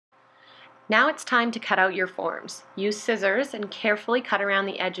Now it's time to cut out your forms. Use scissors and carefully cut around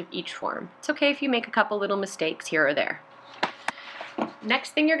the edge of each form. It's okay if you make a couple little mistakes here or there. Next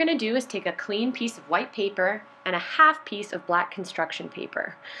thing you're going to do is take a clean piece of white paper and a half piece of black construction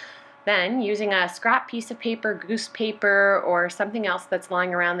paper. Then, using a scrap piece of paper, goose paper, or something else that's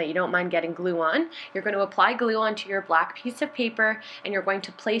lying around that you don't mind getting glue on, you're going to apply glue onto your black piece of paper and you're going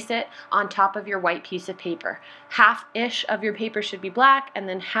to place it on top of your white piece of paper. Half-ish of your paper should be black and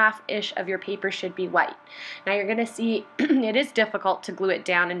then half-ish of your paper should be white. Now you're going to see it is difficult to glue it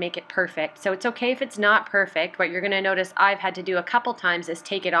down and make it perfect, so it's okay if it's not perfect. What you're going to notice I've had to do a couple times is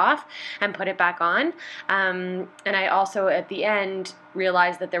take it off and put it back on. And I also at the end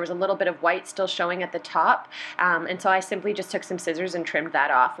realized that there was a little bit of white still showing at the top, and so I simply just took some scissors and trimmed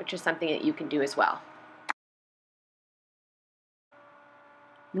that off, which is something that you can do as well.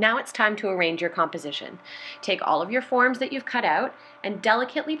 Now it's time to arrange your composition. Take all of your forms that you've cut out and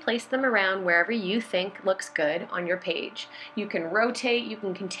delicately place them around wherever you think looks good on your page. You can rotate, you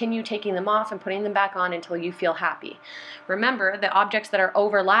can continue taking them off and putting them back on until you feel happy. Remember, the objects that are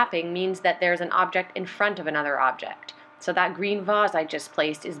overlapping means that there's an object in front of another object. So that green vase I just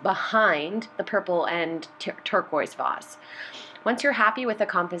placed is behind the purple and turquoise vase. Once you're happy with the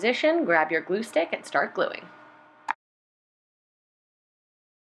composition, grab your glue stick and start gluing.